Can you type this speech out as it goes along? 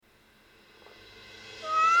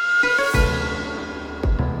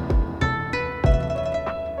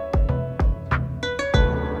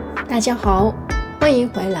家好，欢迎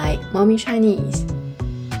回来猫咪 Chinese。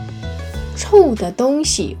 臭的东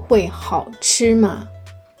西会好吃吗？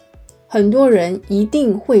很多人一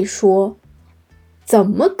定会说怎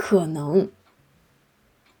么可能？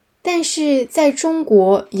但是在中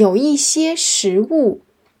国有一些食物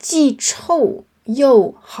既臭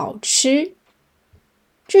又好吃，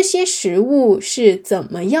这些食物是怎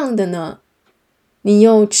么样的呢？你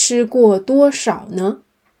又吃过多少呢？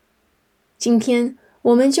今天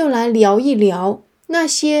我们就来聊一聊那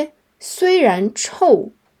些虽然臭，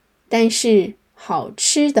但是好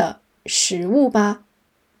吃的食物吧。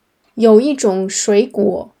有一种水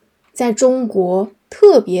果在中国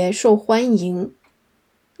特别受欢迎，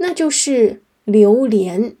那就是榴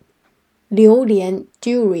莲。榴莲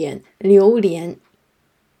durian 榴莲。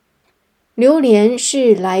榴莲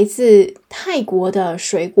是来自泰国的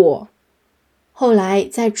水果，后来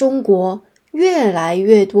在中国越来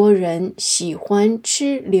越多人喜欢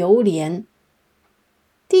吃榴莲。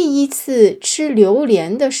第一次吃榴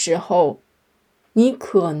莲的时候，你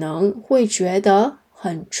可能会觉得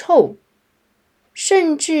很臭，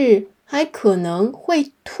甚至还可能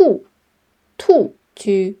会吐 to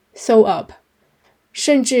throw up，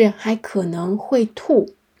 甚至还可能会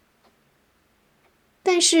吐。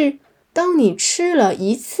但是当你吃了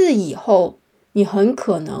一次以后，你很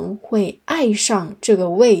可能会爱上这个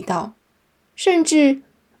味道，甚至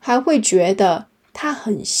还会觉得它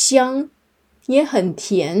很香，也很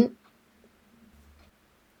甜。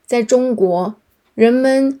在中国，人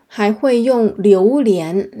们还会用榴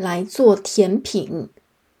莲来做甜品，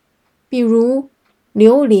比如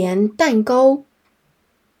榴莲蛋糕。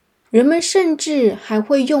人们甚至还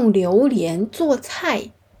会用榴莲做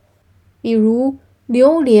菜，比如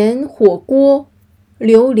榴莲火锅、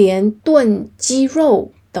榴莲炖鸡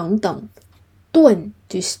肉等等。炖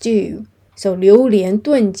to stew， so 榴莲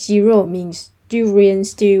炖鸡肉 means durian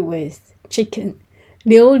stew with chicken，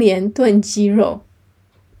 榴莲炖鸡肉。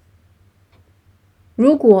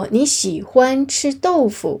如果你喜欢吃豆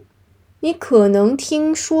腐，你可能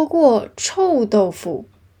听说过臭豆腐。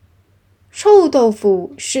臭豆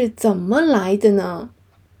腐是怎么来的呢？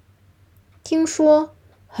听说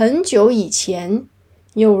很久以前，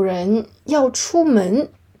有人要出门，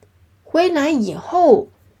回来以后，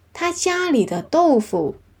他家里的豆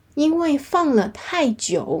腐因为放了太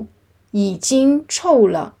久，已经臭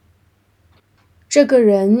了。这个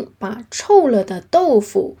人把臭了的豆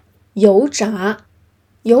腐油炸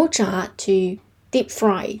to deep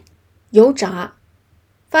fry， 油炸，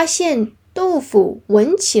发现豆腐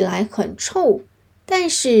闻起来很臭，但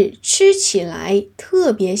是吃起来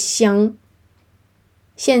特别香。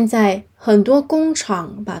现在很多工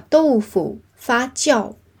厂把豆腐发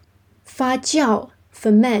酵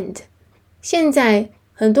ferment， 现在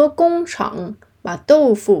很多工厂把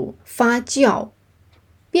豆腐发酵，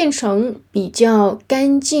变成比较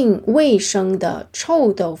干净卫生的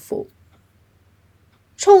臭豆腐。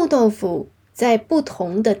臭豆腐在不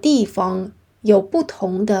同的地方有不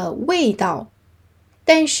同的味道，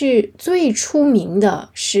但是最出名的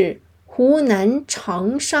是湖南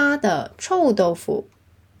长沙的臭豆腐。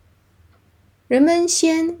人们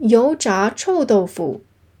先油炸臭豆腐，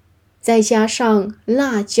再加上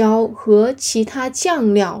辣椒和其他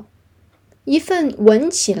酱料，一份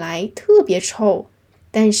闻起来特别臭，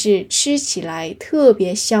但是吃起来特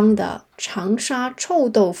别香的长沙臭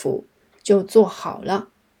豆腐就做好了。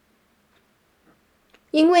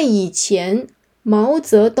因为以前毛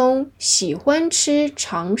泽东喜欢吃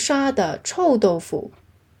长沙的臭豆腐，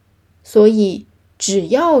所以只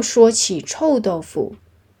要说起臭豆腐，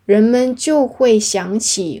人们就会想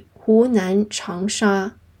起湖南长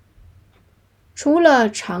沙。除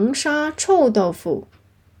了长沙臭豆腐，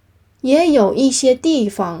也有一些地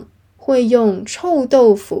方会用臭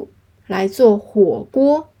豆腐来做火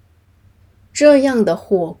锅，这样的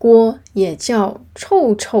火锅也叫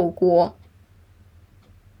臭臭锅。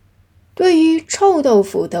对于臭豆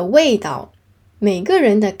腐的味道，每个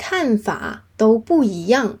人的看法都不一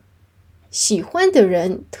样。喜欢的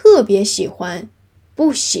人特别喜欢，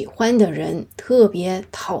不喜欢的人特别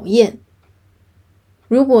讨厌。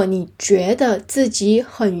如果你觉得自己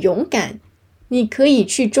很勇敢，你可以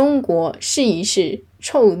去中国试一试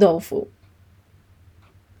臭豆腐。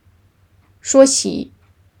说起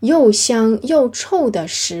又香又臭的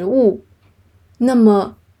食物，那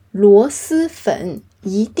么螺蛳粉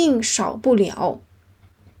一定少不了。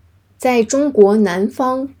在中国南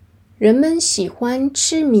方，人们喜欢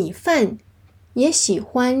吃米饭，也喜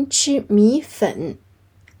欢吃米粉。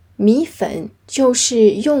米粉就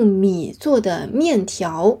是用米做的面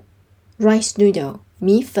条 rice noodle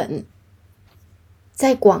米粉。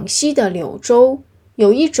在广西的柳州，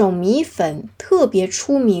有一种米粉特别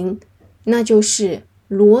出名，那就是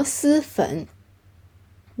螺蛳粉。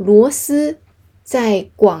螺蛳在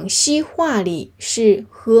广西话里是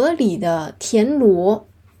河里的田螺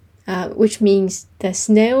which means the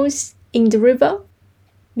snails in the river.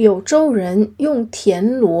 柳州人用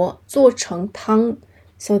田螺做成汤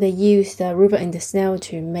so they use the river and the snail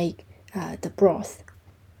to make the broth.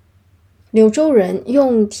 柳州人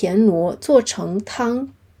用田螺做成汤，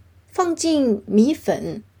放进米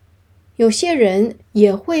粉，有些人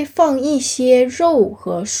也会放一些肉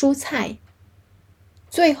和蔬菜，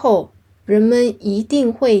最后人们一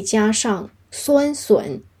定会加上酸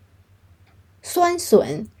笋。酸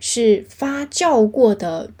笋是发酵过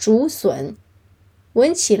的竹笋，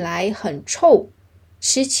闻起来很臭，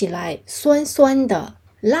吃起来酸酸的、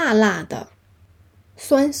辣辣的。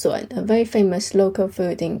酸笋 a very famous local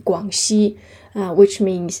food in 广西which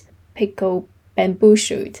means pickled bamboo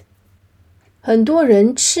shoot. 很多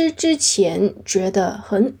人吃之前觉得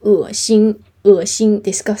很恶心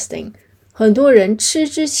disgusting. 很多人吃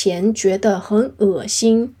之前觉得很恶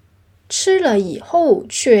心，吃了以后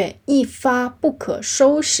却一发不可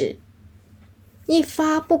收拾。一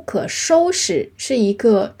发不可收拾是一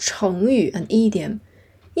个成语 an idiom，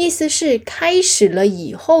 意思是开始了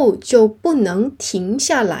以后就不能停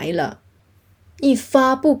下来了。一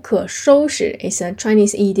发不可收拾 is a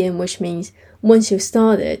Chinese idiom which means once you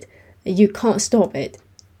started, you can't stop it.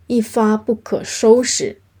 一发不可收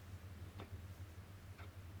拾。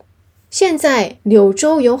现在柳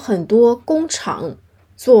州有很多工厂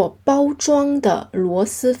做包装的螺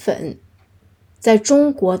蛳粉，在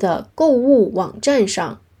中国的购物网站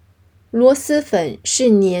上，螺蛳粉是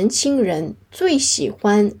年轻人最喜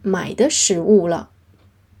欢买的食物了。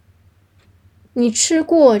你吃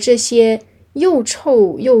过这些又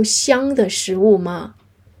臭又香的食物吗？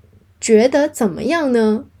觉得怎么样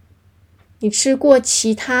呢？你吃过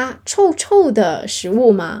其他臭臭的食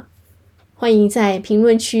物吗？欢迎在评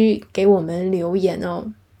论区给我们留言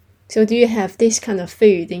哦。So do you have this kind of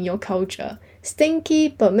food in your culture? Stinky,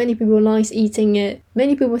 but many people like eating it.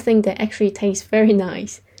 Many people think that actually tastes very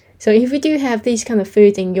nice. So if you do have this kind of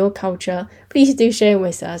food in your culture, please do share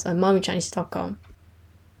with us on mommychinese.com.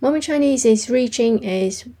 Mommy Chinese is reaching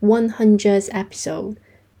its 100th episode.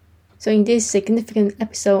 So in this significant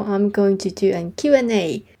episode, I'm going to do a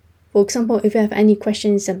Q&A. For example, if you have any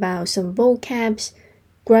questions about some vocabs,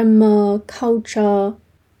 grammar, culture,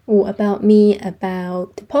 or about me,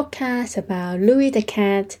 about the podcast, about Louis the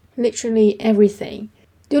cat, literally everything,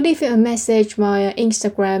 do leave a message via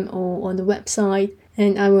Instagram or on the website,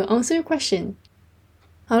 and I will answer your question.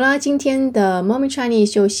 好啦，今天的 Mommy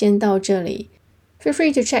Chinese 就先到这里。Feel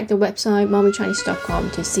free to check the website mommychinese.com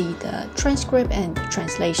to see the transcript and the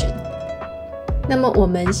translation. 那么我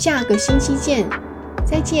们下个星期见，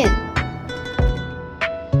再见。